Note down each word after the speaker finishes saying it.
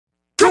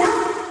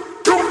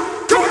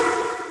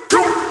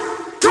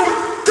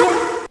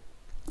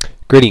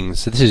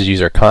Greetings, this is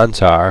user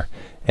Kantar,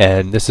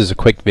 and this is a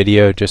quick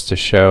video just to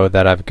show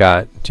that I've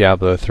got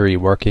Diablo 3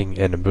 working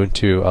in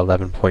Ubuntu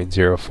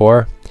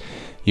 11.04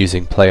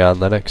 using Play on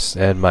Linux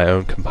and my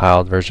own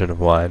compiled version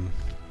of Wine.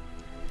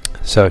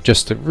 So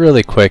just a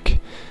really quick,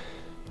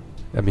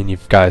 I mean,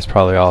 you've guys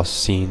probably all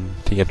seen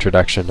the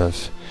introduction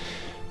of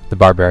the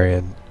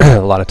Barbarian a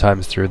lot of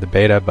times through the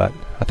beta, but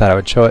I thought I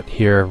would show it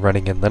here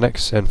running in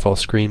Linux in full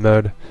screen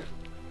mode.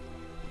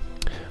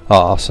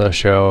 I'll also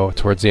show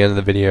towards the end of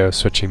the video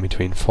switching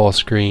between full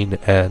screen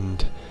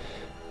and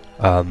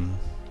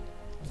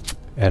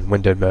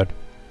windowed mode.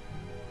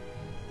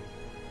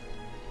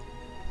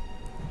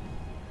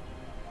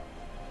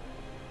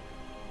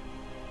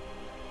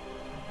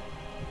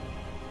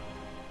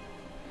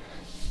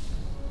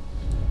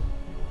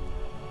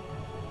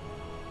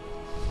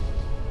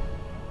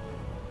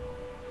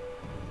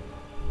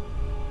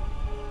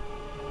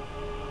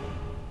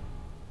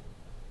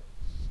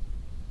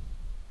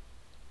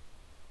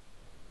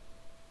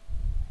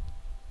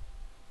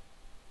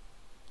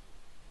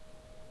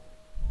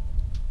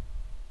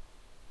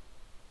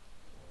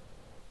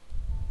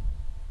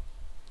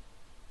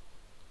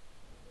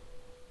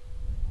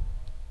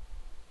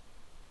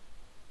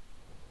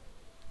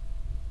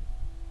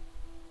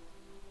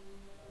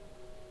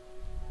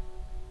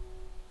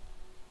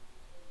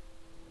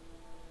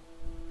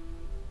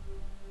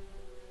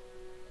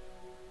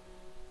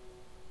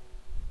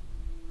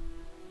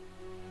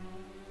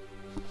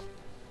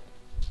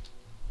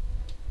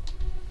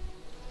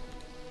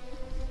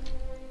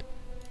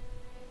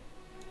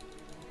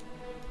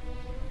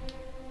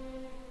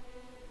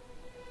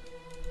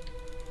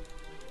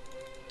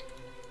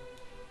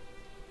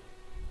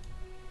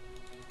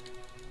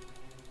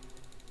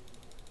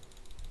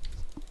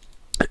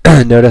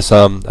 Notice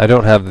I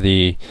don't have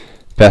the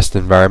best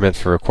environment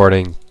for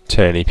recording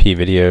 1080p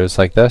videos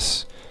like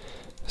this,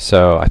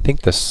 so I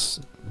think the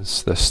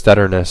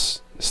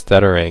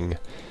stuttering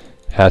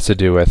has to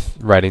do with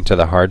writing to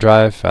the hard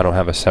drive. I don't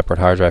have a separate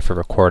hard drive for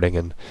recording,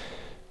 and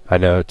I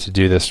know to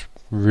do this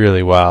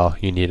really well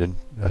you need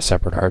a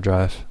separate hard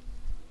drive.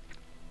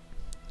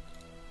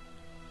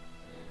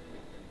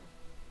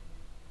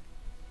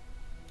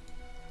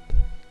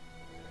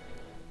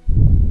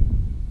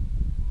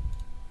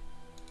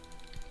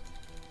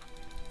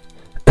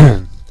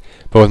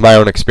 But with my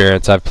own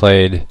experience, I've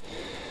played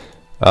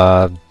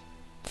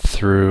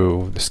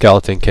through the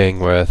Skeleton King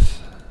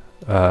with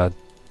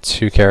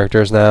 2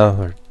 characters now,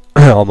 or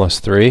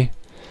almost 3,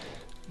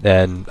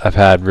 and I've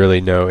had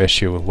really no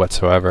issue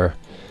whatsoever.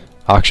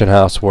 Auction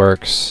House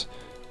works,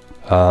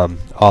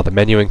 all the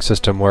menuing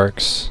system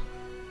works,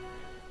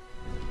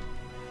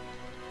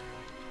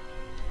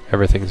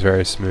 everything's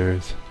very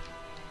smooth.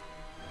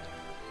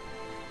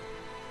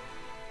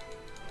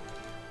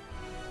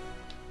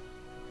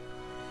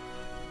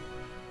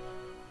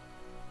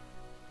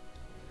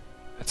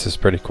 This is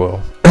pretty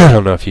cool. I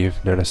don't know if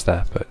you've noticed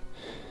that, but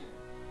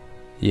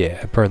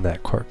yeah, burn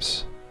that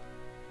corpse.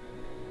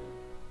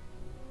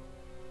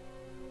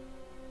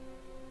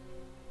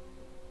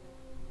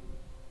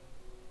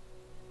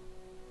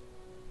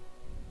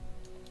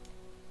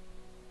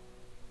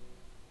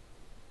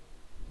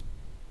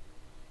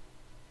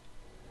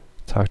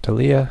 Talk to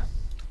Leah.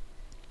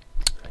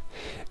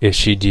 Is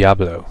she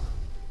Diablo?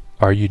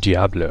 Are you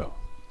Diablo?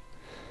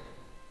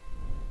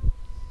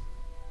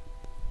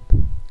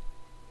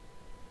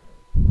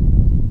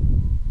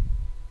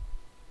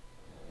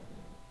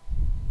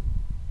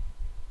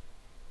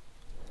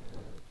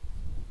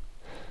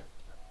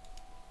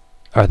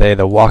 Are they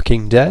the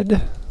Walking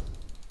Dead?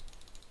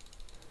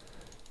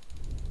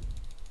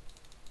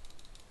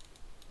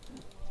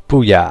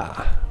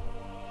 Booyah!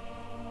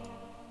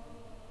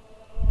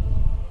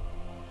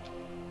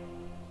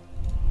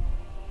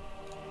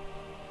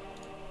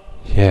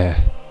 Yeah,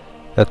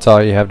 that's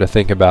all you have to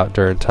think about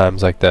during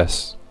times like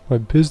this. My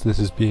business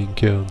is being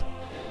killed.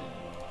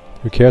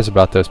 Who cares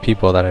about those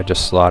people that I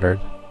just slaughtered?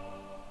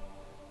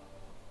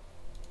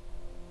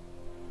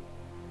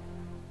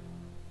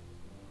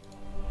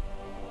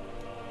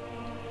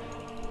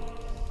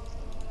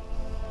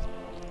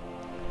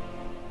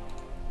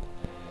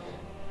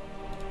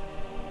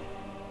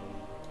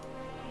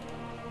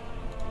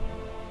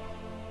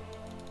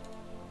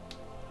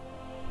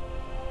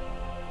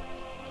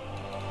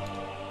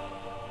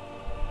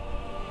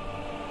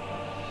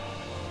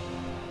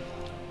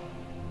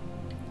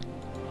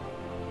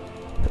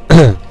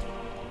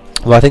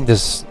 Well, I think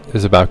this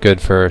is about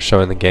good for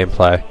showing the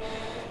gameplay.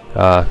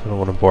 I don't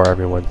want to bore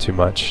everyone too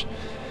much.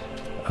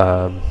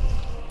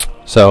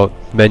 So,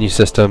 menu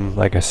system,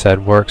 like I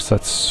said, works.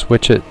 Let's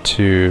switch it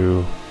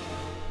to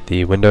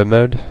the window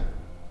mode,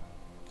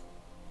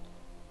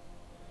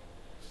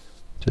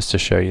 just to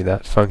show you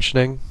that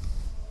functioning.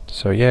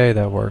 So, yay,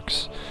 that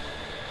works.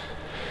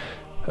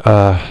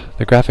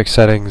 The graphic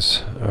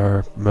settings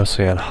are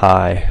mostly on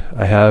high.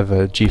 I have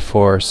a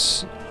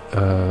Geforce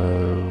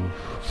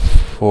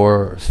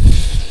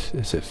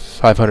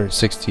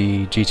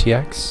 560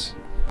 GTX,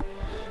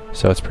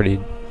 so it's pretty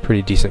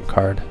decent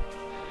card.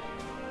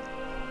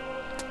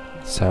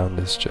 Sound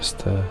is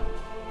just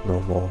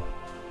normal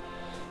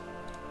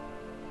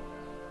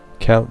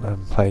account.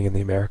 I'm playing in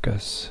the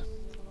Americas.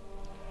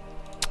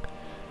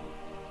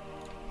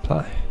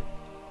 Apply.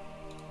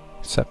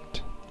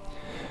 Accept.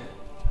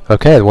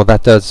 Okay, well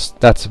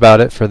that's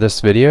about it for this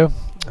video.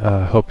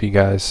 Hope you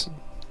guys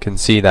can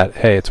see that,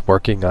 hey, it's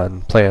working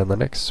on Play on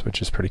Linux,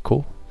 which is pretty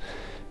cool.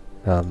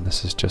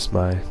 This is just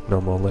my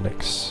normal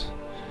Linux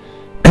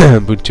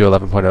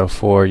Ubuntu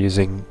 11.04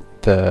 using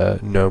the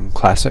GNOME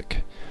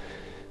Classic.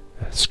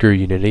 Screw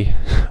Unity.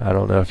 I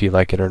don't know if you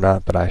like it or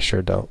not, but I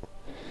sure don't.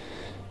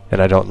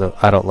 And I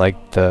don't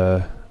like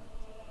the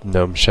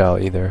GNOME shell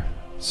either,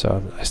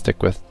 so I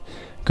stick with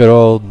good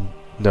old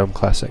GNOME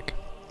Classic.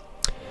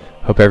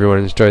 Hope everyone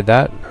enjoyed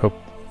that. Hope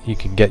you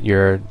can get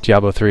your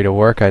Diablo 3 to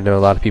work. I know a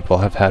lot of people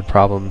have had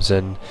problems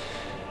in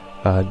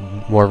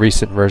more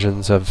recent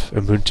versions of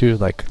Ubuntu,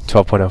 like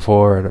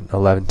 12.04 and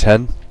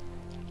 11.10.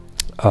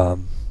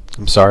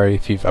 I'm sorry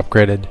if you've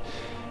upgraded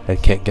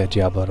and can't get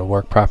Diablo to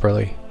work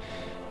properly.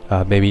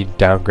 Maybe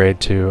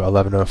downgrade to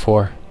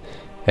 11.04,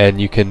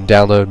 and you can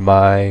download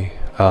my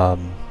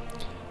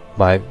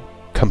my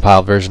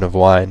compiled version of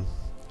Wine.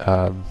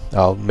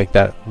 I'll make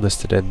that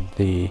listed in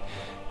the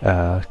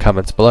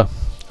comments below.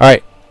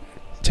 Alright,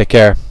 take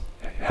care.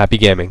 Happy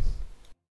gaming.